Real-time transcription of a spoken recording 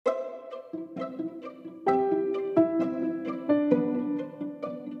Dear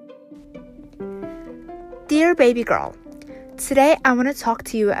baby girl, today I want to talk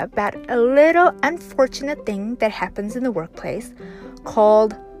to you about a little unfortunate thing that happens in the workplace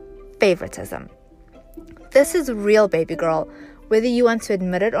called favoritism. This is real, baby girl. Whether you want to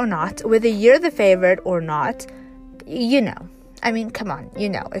admit it or not, whether you're the favorite or not, you know. I mean, come on, you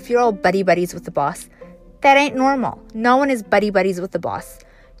know. If you're all buddies with the boss, that ain't normal. No one is buddies with the boss.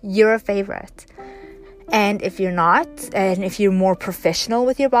 You're a favorite. And if you're not, and if you're more professional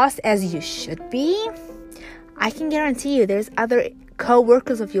with your boss, as you should be, I can guarantee you there's other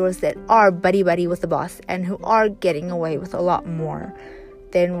co-workers of yours that are buddy with the boss and who are getting away with a lot more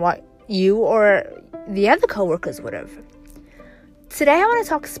than what you or the other co-workers would have. Today I want to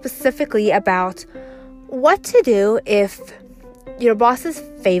talk specifically about what to do if your boss's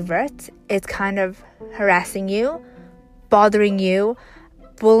favorite is kind of harassing you, bothering you,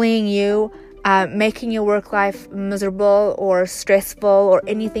 bullying you, making your work life miserable or stressful or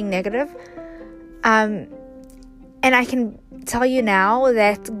anything negative. And I can tell you now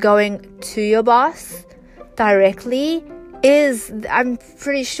that going to your boss directly I'm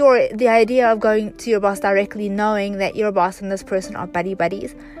pretty sure the idea of going to your boss directly, knowing that your boss and this person are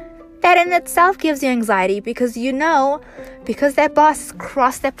buddies, that in itself gives you anxiety because because that boss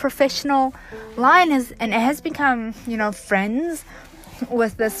crossed that professional line and has become, friends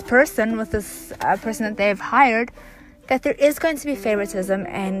with this person, person that they've hired, that there is going to be favoritism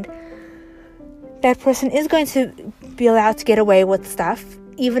and that person is going to be allowed to get away with stuff,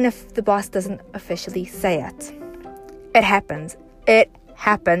 even if the boss doesn't officially say it. It happens.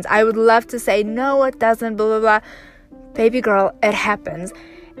 I would love to say, no, it doesn't, blah, blah, blah. Baby girl, it happens.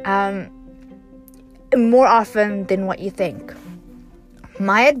 More often than what you think.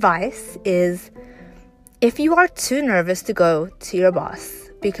 My advice is, if you are too nervous to go to your boss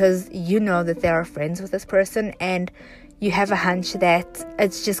because you know that they are friends with this person and you have a hunch that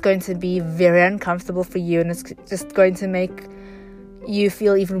it's just going to be very uncomfortable for you and it's just going to make you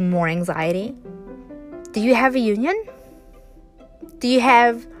feel even more anxiety. Do you have a union? Do you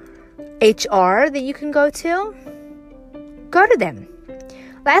have HR that you can go to? Go to them.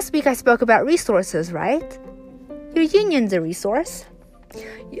 Last week I spoke about resources, right? Your union's a resource.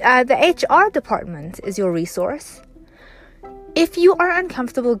 The HR department is your resource. If you are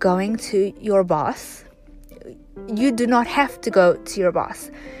uncomfortable going to your boss, you do not have to go to your boss,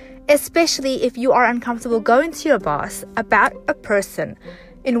 especially if you are uncomfortable going to your boss about a person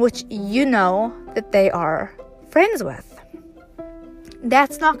in which you know that they are friends with.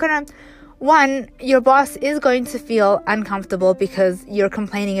 That's not gonna... One, your boss is going to feel uncomfortable because you're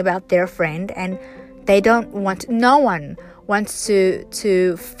complaining about their friend and no one wants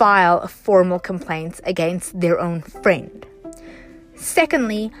to file formal complaints against their own friend.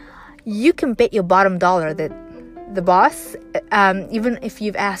 Secondly, you can bet your bottom dollar that the boss, even if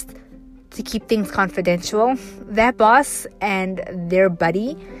you've asked to keep things confidential, that boss and their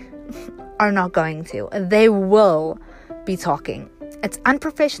buddy are not going to. They will be talking. It's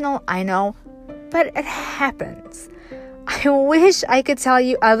unprofessional, I know, but it happens. I wish I could tell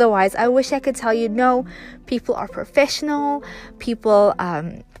you otherwise. I wish I could tell you, no, people are professional. People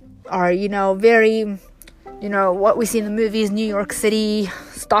are, very, what we see in the movies, New York City,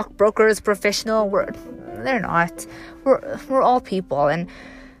 stockbrokers, professional. They're not. We're all people. And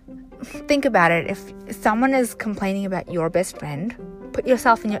think about it. If someone is complaining about your best friend, put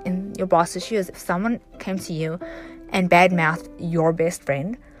yourself in your boss's shoes. If someone came to you and badmouthed your best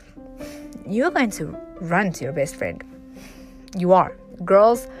friend, you're going to run to your best friend. You are.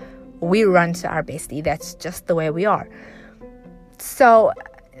 Girls, we run to our bestie. That's just the way we are. So,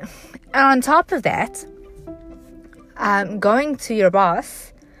 on top of that, going to your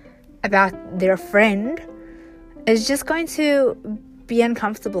boss about their friend is just going to be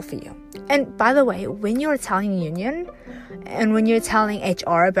uncomfortable for you. And by the way, when you're telling union and when you're telling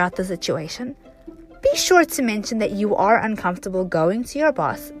HR about the situation, be sure to mention that you are uncomfortable going to your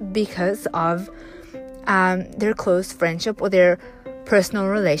boss because of their close friendship or their personal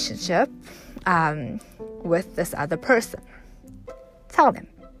relationship with this other person. Tell them.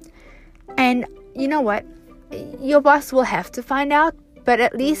 And you know what? Your boss will have to find out, but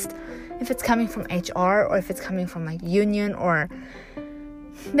at least if it's coming from HR or if it's coming from a union, or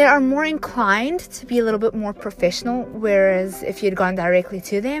they are more inclined to be a little bit more professional, whereas if you'd gone directly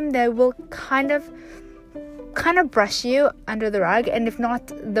to them, they will kind of brush you under the rug, and if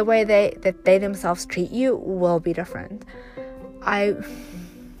not, the way they themselves treat you will be different.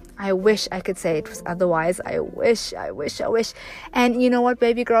 I wish I could say it was otherwise. I wish. And you know what,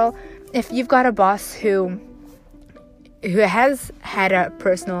 baby girl? If you've got a boss who who has had a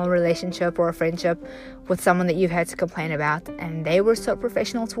personal relationship or a friendship with someone that you've had to complain about, and they were so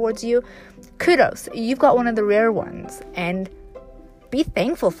professional towards you, kudos. You've got one of the rare ones, and be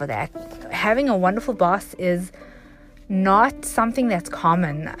thankful for that. Having a wonderful boss is not something that's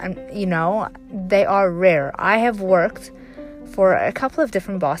common. They are rare. I have worked for a couple of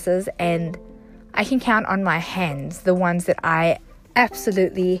different bosses, and I can count on my hands the ones that I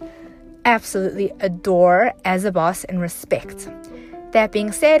absolutely adore as a boss and respect. That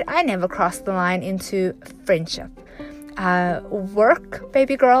being said, I never crossed the line into friendship. Work,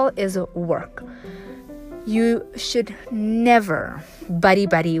 baby girl, is work. You should never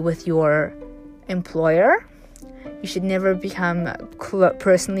buddy with your employer. You should never become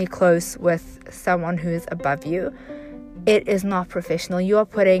personally close with someone who is above you. It is not professional. You are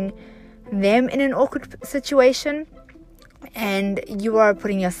putting them in an awkward situation, and you are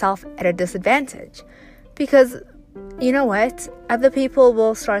putting yourself at a disadvantage, because you know what, other people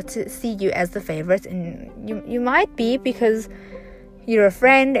will start to see you as the favorite, and you might be because you're a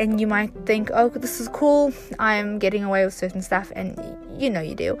friend, and you might think, oh, this is cool, I'm getting away with certain stuff, and you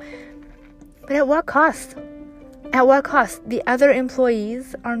do. But at what cost? At what cost? The other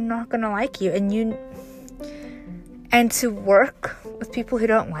employees are not going to like you, and to work with people who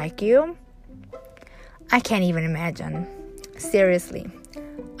don't like you, I can't even imagine. Seriously,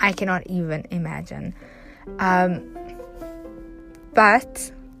 I cannot even imagine.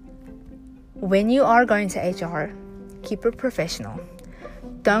 But when you are going to HR, keep it professional.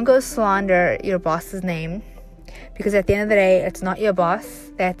 Don't go slander your boss's name, because at the end of the day, it's not your boss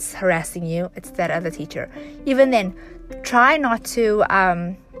that's harassing you, it's that other teacher. Even then, try not to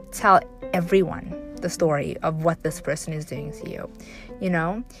tell everyone the story of what this person is doing to you.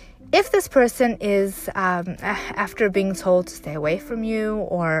 If this person is, after being told to stay away from you,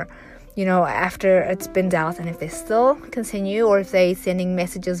 or, after it's been dealt, and if they still continue, or if they're sending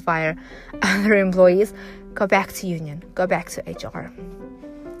messages via other employees, go back to union, go back to HR,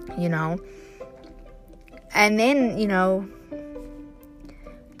 and then,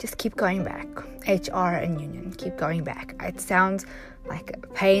 just keep going back. HR and union, keep going back. It sounds like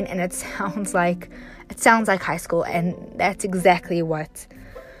pain, and it sounds like high school, and that's exactly what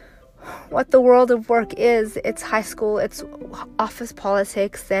the world of work is. It's high school, it's office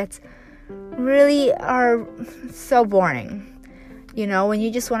politics that really are so boring. When you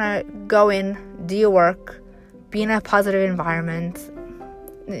just want to go in, do your work, be in a positive environment,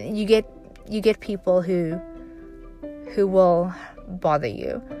 you get people who will bother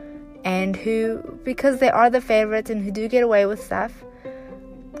you, and who, because they are the favorites and who do get away with stuff,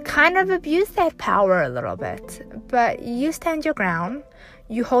 kind of abuse that power a little bit. But you stand your ground,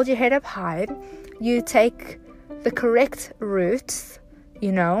 you hold your head up high, you take the correct routes,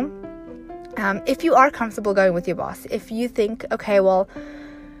 if you are comfortable going with your boss. If you think, okay, well,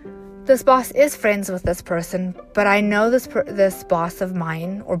 this boss is friends with this person, but I know this boss of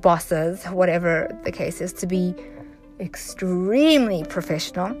mine, or bosses, whatever the case is, to be extremely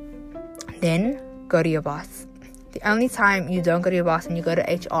professional, then go to your boss. The only time you don't go to your boss and you go to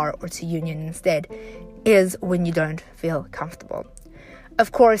HR or to union instead is when you don't feel comfortable.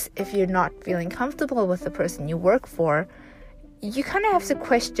 Of course, if you're not feeling comfortable with the person you work for, you kind of have to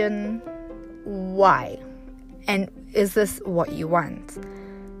question why, and is this what you want?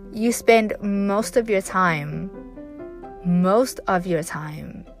 You spend most of your time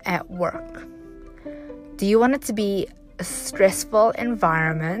at work. Do you want it to be a stressful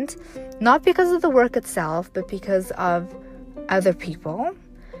environment, not because of the work itself, but because of other people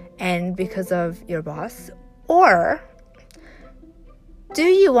and because of your boss? Or do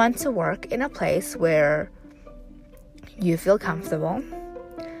you want to work in a place where you feel comfortable,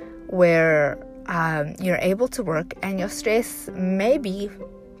 where you're able to work, and your stress may be,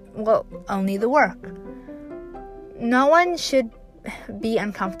 only the work? No one should be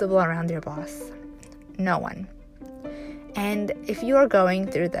uncomfortable around your boss. No one. And if you are going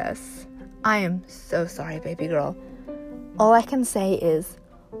through this, I am so sorry, baby girl. All I can say is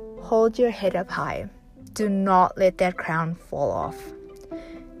hold your head up high. Do not let that crown fall off.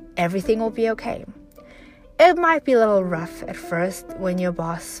 Everything will be okay. It might be a little rough at first when your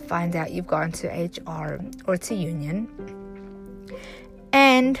boss finds out you've gone to HR or to union.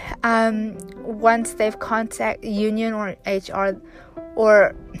 And once they've contacted union or HR,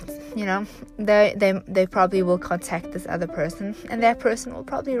 or they probably will contact this other person, and that person will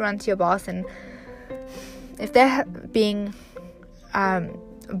probably run to your boss, and if they're being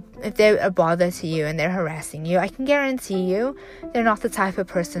if they're a bother to you and they're harassing you, I can guarantee you they're not the type of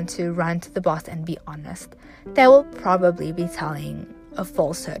person to run to the boss and be honest. They will probably be telling a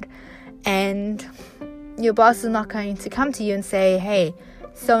falsehood. And your boss is not going to come to you and say, hey,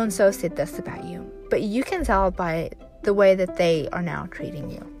 so-and-so said this about you. But you can tell by the way that they are now treating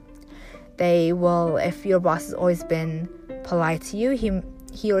you. They will, if your boss has always been polite to you,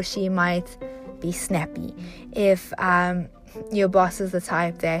 he or she might be snappy. If your boss is the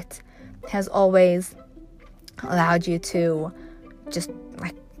type that has always allowed you to just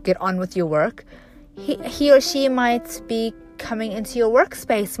like get on with your work, he or she might be coming into your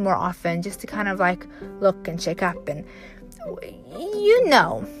workspace more often just to kind of like look and check up, and you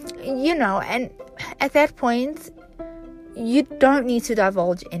know, and at that point you don't need to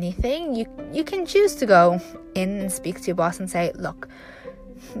divulge anything. You can choose to go in and speak to your boss and say, look,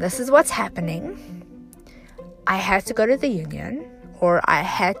 this is what's happening. I had to go to the union, or I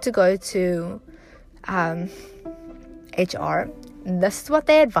had to go to HR. This is what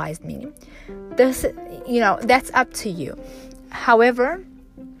they advised me. This, that's up to you. However,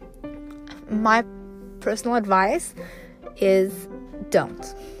 my personal advice is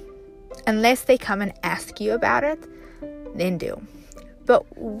don't. Unless they come and ask you about it, then do. But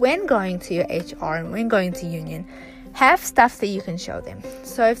when going to your HR and when going to union, have stuff that you can show them.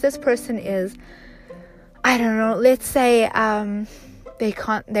 So if this person is, I don't know, let's say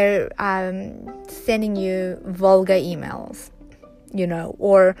they're sending you vulgar emails,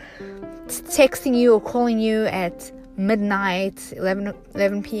 or texting you or calling you at midnight,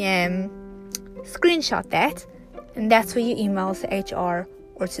 11 p.m., screenshot that, and that's where you email to HR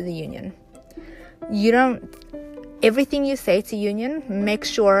or to the union. Everything you say to union, make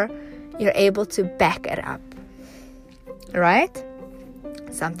sure you're able to back it up. Right?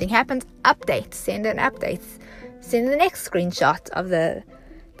 Something happens, update, send an update. Send the next screenshot of the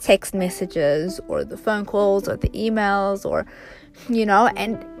text messages or the phone calls or the emails, or,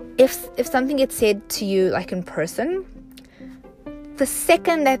 and if something gets said to you like in person, the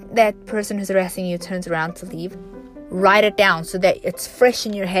second that person who's harassing you turns around to leave, write it down so that it's fresh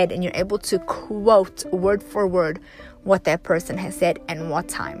in your head and you're able to quote word for word what that person has said and what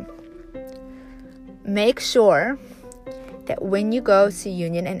time. Make sure that when you go to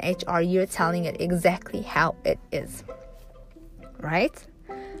union and HR, you're telling it exactly how it is, right?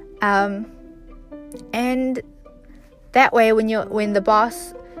 And that way, when the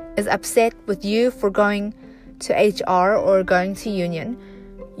boss is upset with you for going to HR or going to union,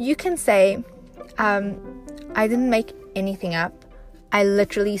 you can say, I didn't make anything up. I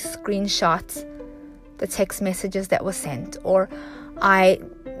literally screenshot the text messages that were sent, or I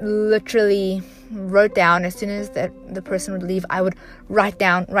literally wrote down as soon as the person would leave, I would write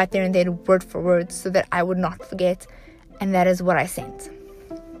down right there and then word for word so that I would not forget, and that is what I sent.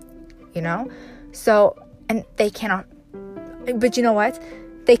 So, and they cannot, but you know what?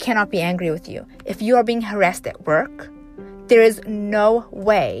 They cannot be angry with you. If you are being harassed at work, there is no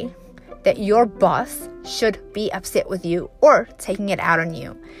way that your boss should be upset with you or taking it out on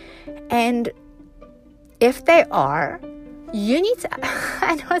you. And if they are, you need to,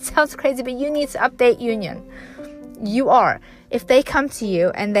 I know it sounds crazy, but you need to update union. You are. If they come to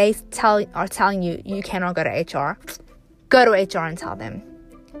you and they are telling you you cannot go to HR, go to HR and tell them.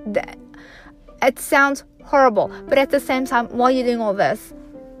 It sounds horrible, but at the same time, while you're doing all this,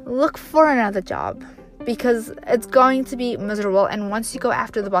 look for another job, because it's going to be miserable. And once you go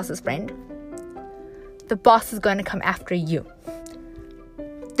after the boss's friend, the boss is going to come after you.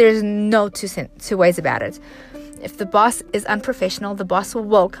 There's no two ways about it. If the boss is unprofessional, the boss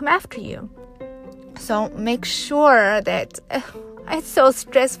will come after you. So make sure that it's so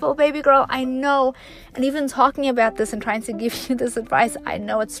stressful, baby girl. I know. And even talking about this and trying to give you this advice, I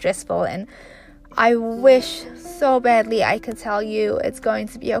know it's stressful. And I wish so badly I could tell you it's going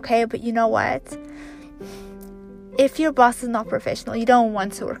to be okay. But you know what? If your boss is not professional, you don't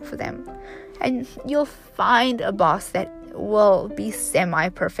want to work for them. And you'll find a boss that will be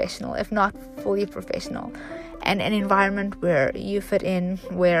semi-professional, if not fully professional. And an environment where you fit in,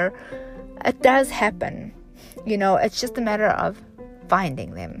 where it does happen. It's just a matter of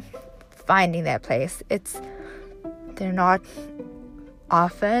finding them, finding that place. They're not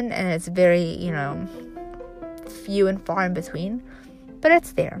often, and it's very, few and far in between, but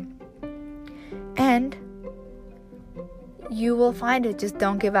it's there. And you will find it. Just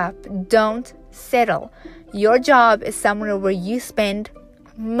don't give up. Don't settle. Your job is somewhere where you spend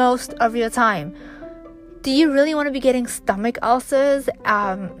most of your time. Do you really want to be getting stomach ulcers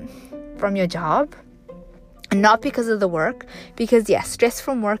from your job? Not because of the work, because yes, stress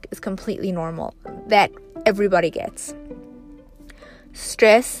from work is completely normal. That everybody gets.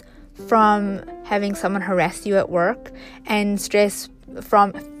 Stress from having someone harass you at work and stress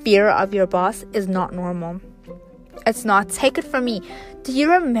from fear of your boss is not normal. It's not. Take it from me. Do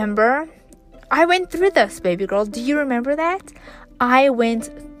you remember I went through this, baby girl. Do you remember that? I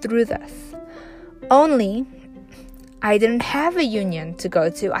went through this. Only I didn't have a union to go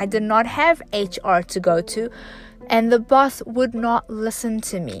to. I did not have HR to go to. And the boss would not listen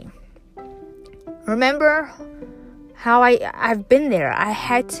to me. Remember how I've been there. I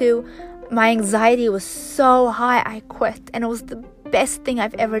had to, my anxiety was so high, I quit. And it was the best thing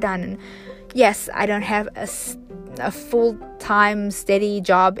I've ever done. And yes, I don't have a full-time steady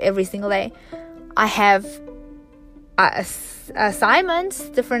job every single day. I have assignments,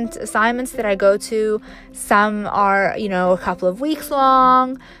 different assignments that I go to. Some are, a couple of weeks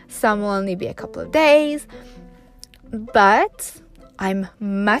long. Some will only be a couple of days. But I'm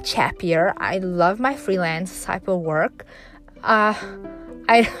much happier. I love my freelance type of work. I'm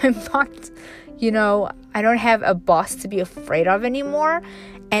not, I don't have a boss to be afraid of anymore.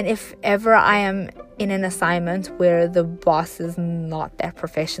 And if ever I am in an assignment where the boss is not that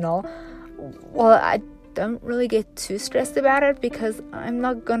professional, well, I don't really get too stressed about it because I'm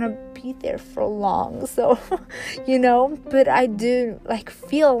not gonna be there for long. So, but I do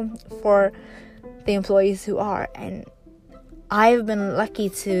feel for the employees who are, and I've been lucky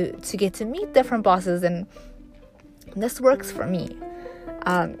to get to meet different bosses, and this works for me.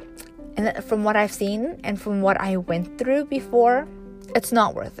 And from what I've seen and from what I went through before, it's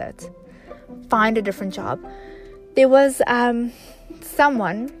not worth it. Find a different job. There was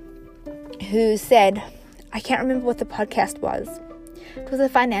someone who said, I can't remember what the podcast was. It was a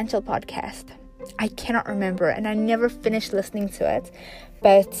financial podcast. I cannot remember, and I never finished listening to it.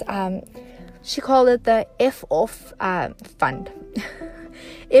 But she called it the F-Off Fund.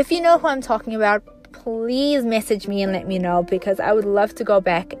 If you know who I'm talking about, please message me and let me know, because I would love to go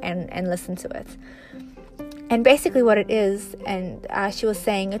back and listen to it. And basically what it is, and she was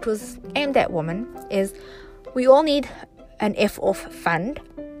saying it was aimed at women, is we all need an F-Off fund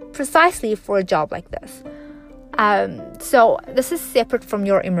precisely for a job like this. So this is separate from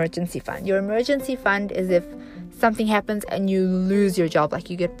your emergency fund. Your emergency fund is if something happens and you lose your job, like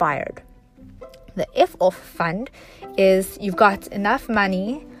you get fired. The F-Off fund is you've got enough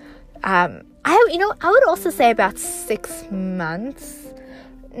money. I would also say about 6 months.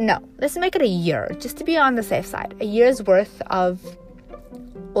 No, let's make it a year, just to be on the safe side. A year's worth of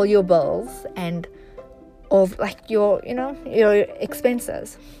all your bills and all your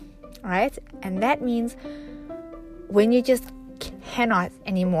expenses, right? And that means when you just cannot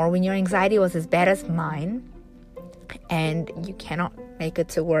anymore, when your anxiety was as bad as mine and you cannot make it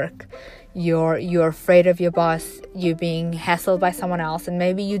to work, you're afraid of your boss, you being hassled by someone else, and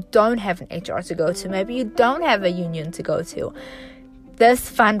maybe you don't have an HR to go to, maybe you don't have a union to go to. This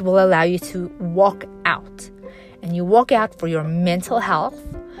fund will allow you to walk out. And you walk out for your mental health.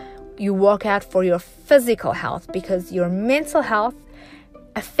 You walk out for your physical health, because your mental health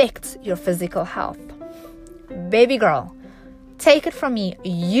affects your physical health. Baby girl, take it from me.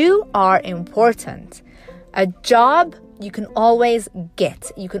 You are important. A job you can always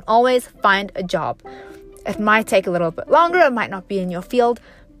get. You can always find a job. It might take a little bit longer. It might not be in your field,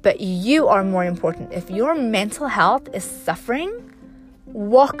 but you are more important. If your mental health is suffering,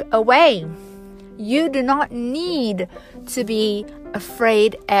 walk away. You do not need to be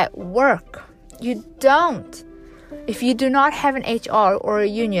afraid at work. You don't. If you do not have an HR or a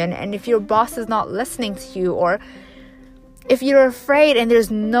union, and if your boss is not listening to you, or if you're afraid and there's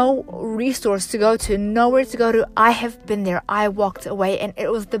no resource to go to, nowhere to go to, I have been there. I walked away, and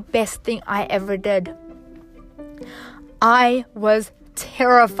it was the best thing I ever did. I was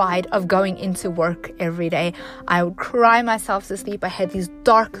terrified of going into work every day. I would cry myself to sleep. I had these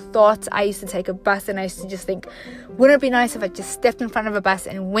dark thoughts. I used to take a bus, and I used to just think, wouldn't it be nice if I just stepped in front of a bus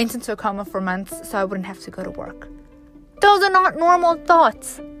and went into a coma for months so I wouldn't have to go to work? Those are not normal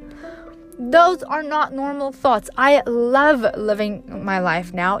thoughts. Those are not normal thoughts. I love living my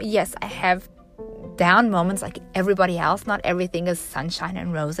life now. Yes, I have down moments like everybody else. Not everything is sunshine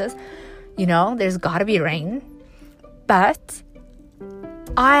and roses. There's got to be rain. But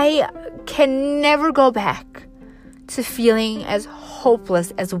I can never go back to feeling as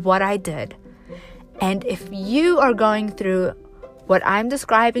hopeless as what I did. And if you are going through what I'm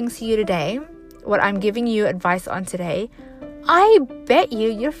describing to you today, what I'm giving you advice on today, I bet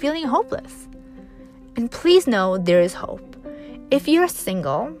you're feeling hopeless. And please know there is hope. If you're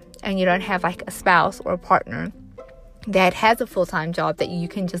single and you don't have a spouse or a partner that has a full-time job that you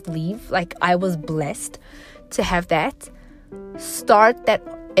can just leave, like I was blessed to have that, start that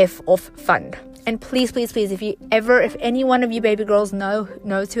F-Off fund. And please, please, please, if any one of you baby girls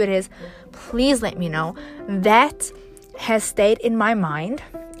knows who it is, please let me know. That has stayed in my mind.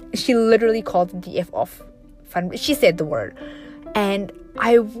 She literally called it the F-Off fund. She said the word. And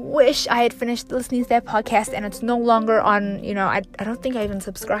I wish I had finished listening to that podcast and it's no longer on, I don't think I even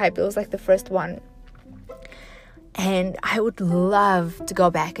subscribed. It was like the first one. And I would love to go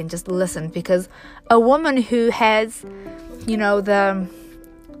back and just listen, because a woman who has, the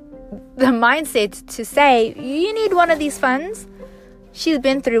mindset to say, you need one of these funds, she's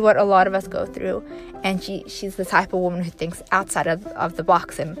been through what a lot of us go through. And she's the type of woman who thinks outside of the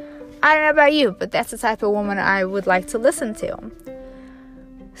box. And I don't know about you, but that's the type of woman I would like to listen to.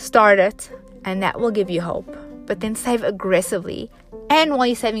 Start it, and that will give you hope. But then save aggressively. And while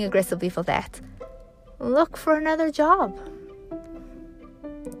you're saving aggressively for that, look for another job.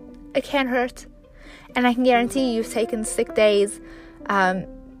 It can't hurt. And I can guarantee you've taken sick days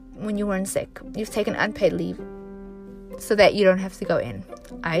when you weren't sick. You've taken unpaid leave so that you don't have to go in.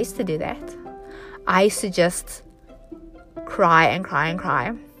 I used to do that. I used to just cry and cry and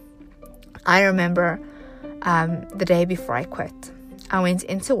cry. I remember the day before I quit, I went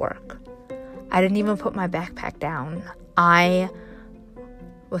into work. I didn't even put my backpack down. I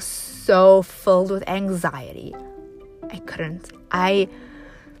was so filled with anxiety. I couldn't. I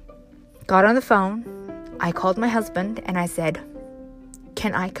got on the phone. I called my husband and I said,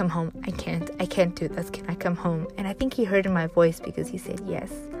 can I come home? I can't do this. Can I come home? And I think he heard in my voice because he said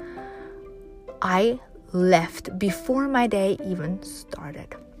yes. I left before my day even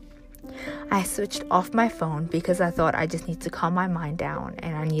started. I switched off my phone because I thought I just need to calm my mind down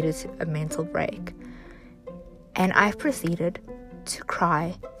and I needed a mental break. And I proceeded to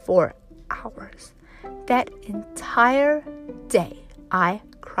cry for hours. That entire day, I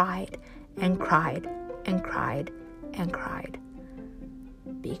cried and cried and cried and cried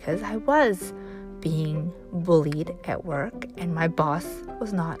because I was being bullied at work and my boss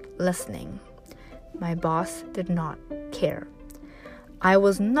was not listening. My boss did not care. I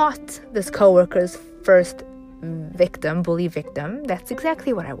was not this coworker's first bully victim. That's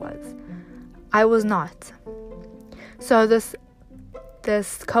exactly what I was. I was not. So this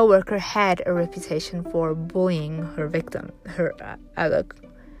coworker had a reputation for bullying her other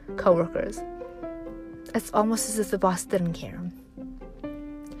coworkers. It's almost as if the boss didn't care.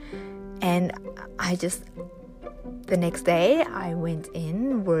 And the next day, I went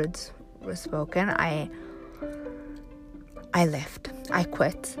in, words were spoken, I left. I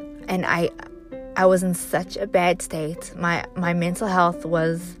quit. And I was in such a bad state. My mental health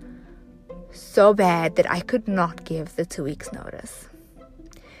was so bad that I could not give the 2 weeks notice.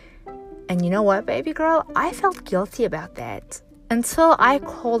 And you know what, baby girl? I felt guilty about that until I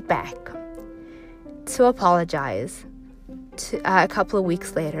called back to apologize a couple of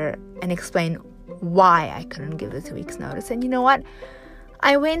weeks later and explain why I couldn't give the 2 weeks notice. And you know what?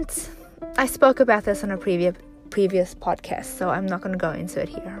 I spoke about this on a previous podcast, so I'm not going to go into it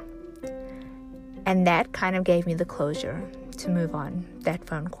here. And that kind of gave me the closure to move on, that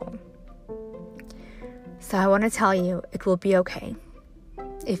phone call. So I want to tell you, it will be okay.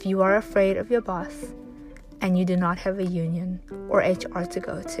 If you are afraid of your boss and you do not have a union or HR to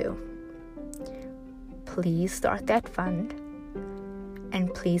go to, please start that fund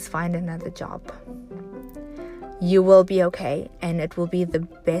and please find another job. You will be okay, and it will be the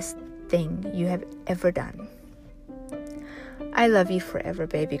best thing you have ever done. I love you forever,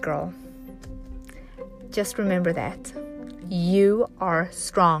 baby girl. Just remember that. You are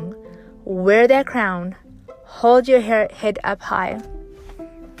strong. Wear that crown. Hold your head up high.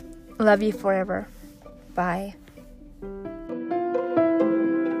 Love you forever. Bye.